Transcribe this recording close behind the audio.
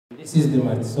This is the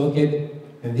multi-socket,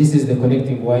 and this is the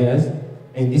connecting wires,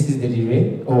 and this is the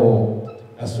relay or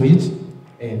a switch,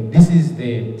 and this is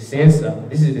the sensor.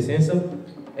 This is the sensor,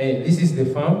 and this is the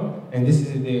farm, and this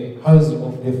is the house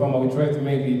of the farmer. We try to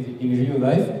make it in real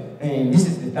life, and this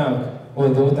is the tank or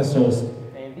the water source,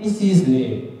 and this is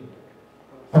the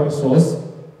power source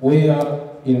where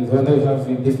in Rwanda we have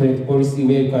a different policy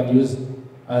where you can use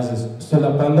as a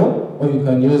solar panel, or you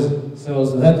can use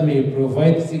cells that may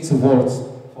provide 6 volts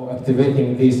for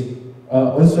activating this.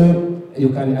 Also, you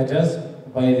can adjust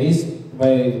by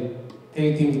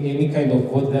taking any kind of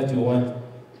volt that you want.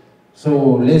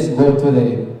 So let's go to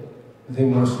the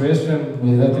demonstration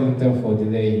without any time for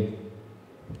delay.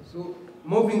 So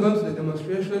moving on to the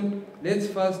demonstration, let's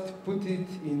first put it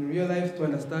in real life to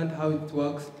understand how it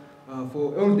works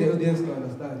for all the audience to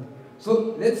understand.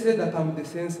 So let's say that I'm the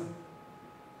sensor,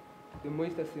 the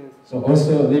moisture sensor. So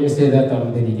also let me say that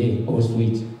I'm the relay or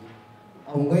switch.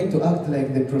 I'm going to act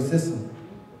like the processor.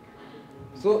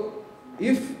 So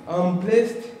if I'm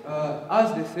placed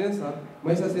as the sensor,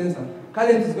 moisture sensor,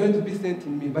 current is going to be sent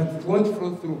in me, but it won't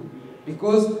flow through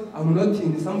because I'm not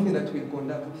in something that will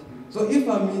conduct. So if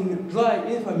I'm in a dry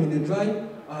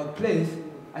place,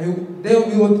 there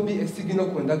won't be a signal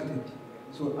conducted.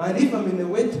 So, and if I'm in a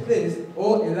wet place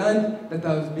or a land that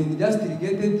has been just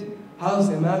irrigated, has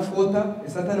enough water, a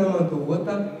certain amount of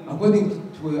water,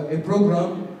 according to a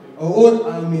program, or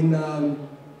I'm in a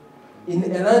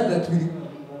land that will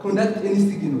conduct any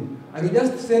signal, I will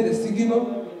just send a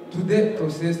signal to the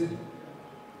processor.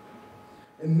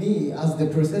 Me, as the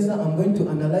processor, I'm going to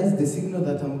analyze the signal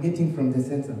that I'm getting from the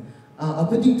sensor.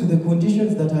 According to the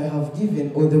conditions that I have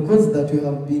given or the codes that I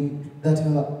have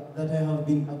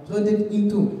been uploaded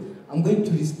into, I'm going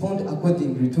to respond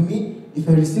accordingly. To me, if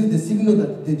I receive the signal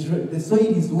that the soil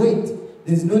is wet,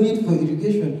 there's no need for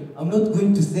irrigation, I'm not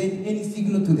going to send any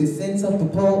signal to the sensor to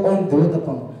power on the water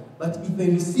pump. But if I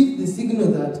receive the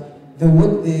signal that the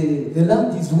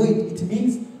land is wet, it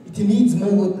means it needs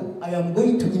more water. I am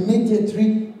going to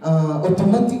immediately,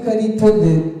 automatically tell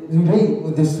the relay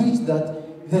or the switch that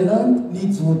the land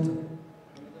needs water.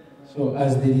 So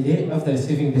as the relay, after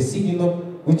receiving the signal,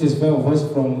 which is 5 volts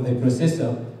from the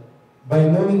processor, by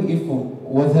knowing if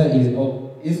water is,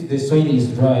 or if the soil is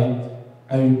dry,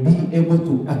 I will be able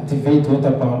to activate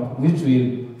water pump, which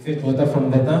will fetch water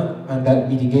from the tank and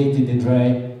that irrigate the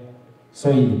dry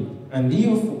soil. And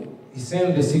if he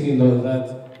sends the signal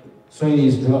that soil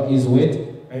is wet,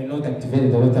 I will not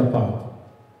activate the water pump.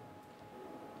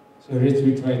 So let's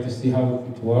try to see how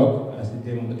it works as a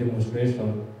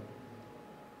demonstration.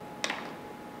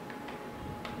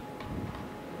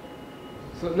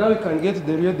 So now we can get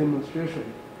the real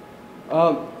demonstration.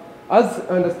 As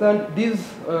I understand, this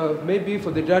may be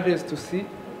for the judges to see.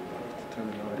 I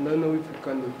don't know if you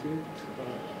can do it.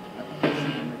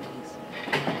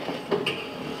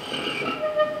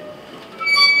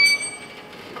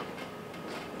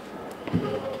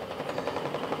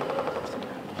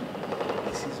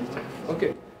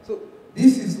 Okay, so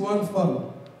this is one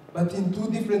farm, but in 2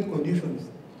 different conditions.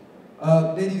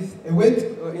 There is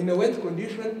in a wet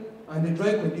condition and a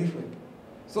dry condition.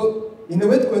 So in a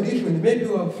wet condition, maybe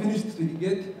we have finished to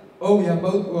irrigate, or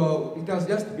it has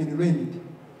just been rained.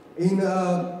 In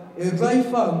a dry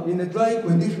farm, in a dry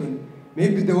condition,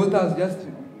 maybe the water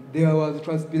there was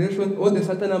transpiration, or the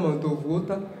certain amount of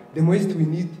water, the moisture we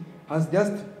need has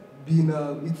just been,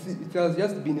 it has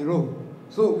just been raw.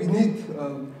 So we need,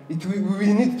 we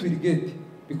will need to irrigate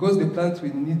because the plants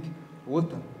will need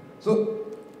water. So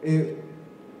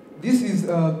this is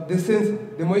the sensor,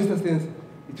 the moisture sensor.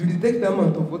 It will detect the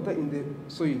amount of water in the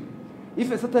soil.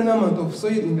 If a certain amount of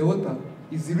soil in the water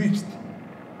is reached,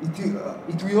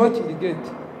 it will not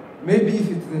irrigate. Maybe if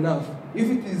it's enough. If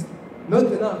it is not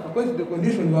enough, according to the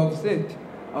condition you have set,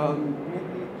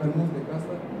 maybe you can move the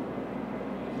cursor.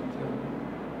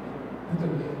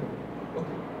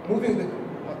 Okay, moving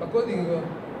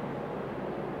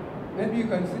maybe you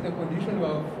can see the condition you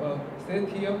have set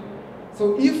here.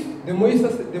 So if the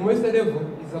moisture level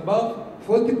is above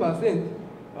 40%,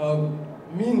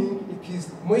 meaning it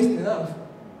is moist enough,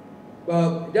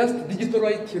 just digital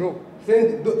right raw.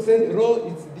 Send raw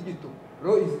is digital.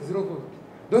 Raw is 0 volt.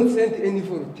 Don't send any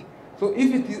volt. So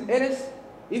if it is else,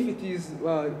 if it is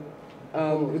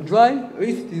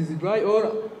dry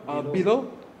or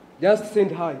below, just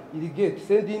send high, irrigate.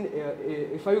 Send in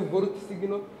a 5 volt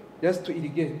signal just to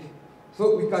irrigate.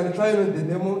 So we can try on the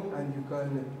demo and you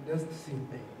can just see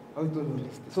how it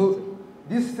works. So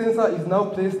this sensor is now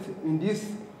placed in this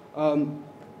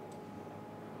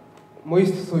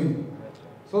moist soil.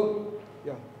 So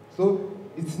yeah, so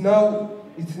it's now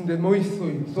it's in the moist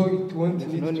soil, so it won't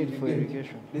There's need no to need for irrigate.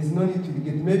 irrigation. There's no need to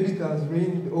irrigate. Maybe it has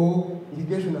rained or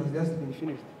irrigation has just been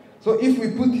finished. So if we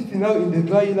put it now in the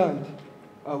dry land,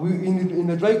 in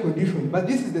a dry condition, but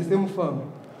this is the same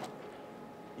farm,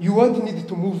 you won't need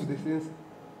to move the sensor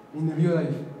in real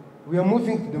life. We are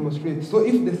moving to demonstrate. So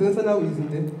if the sensor now is in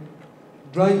the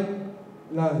dry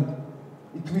land,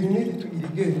 it will need to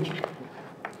irrigate.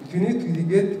 It will need to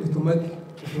irrigate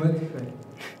automatically.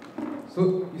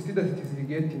 So you see that it is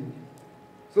irrigating.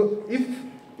 So if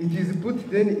it is put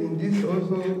then in this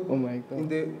also, Oh my God. in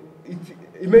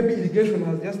the, maybe irrigation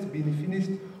has just been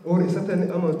finished or a certain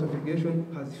amount of irrigation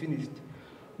has finished.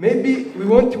 Maybe we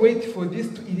won't wait for this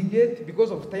to irrigate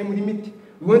because of time limit.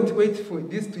 We won't wait for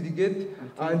this to irrigate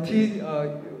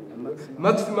until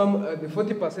maximum the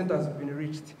 40% has been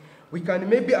reached. We can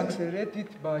maybe accelerate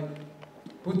it by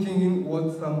putting in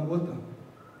some water.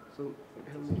 So,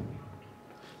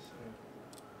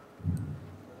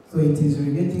 So it is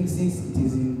irrigating since it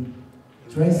is in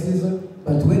dry season,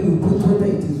 but when we put water,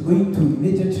 it is going to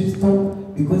immediately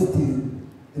stop because the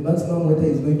maximum water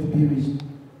is going to be reached.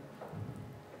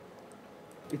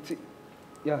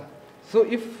 Yeah. So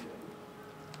if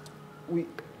we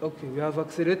have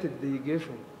accelerated the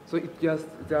irrigation, so it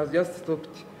has just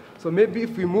stopped. So maybe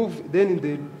if we move then in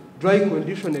the dry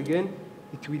condition again,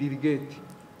 it will irrigate,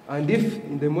 and if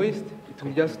in the moist, it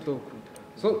will just stop.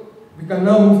 So we can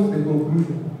now move to the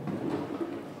conclusion.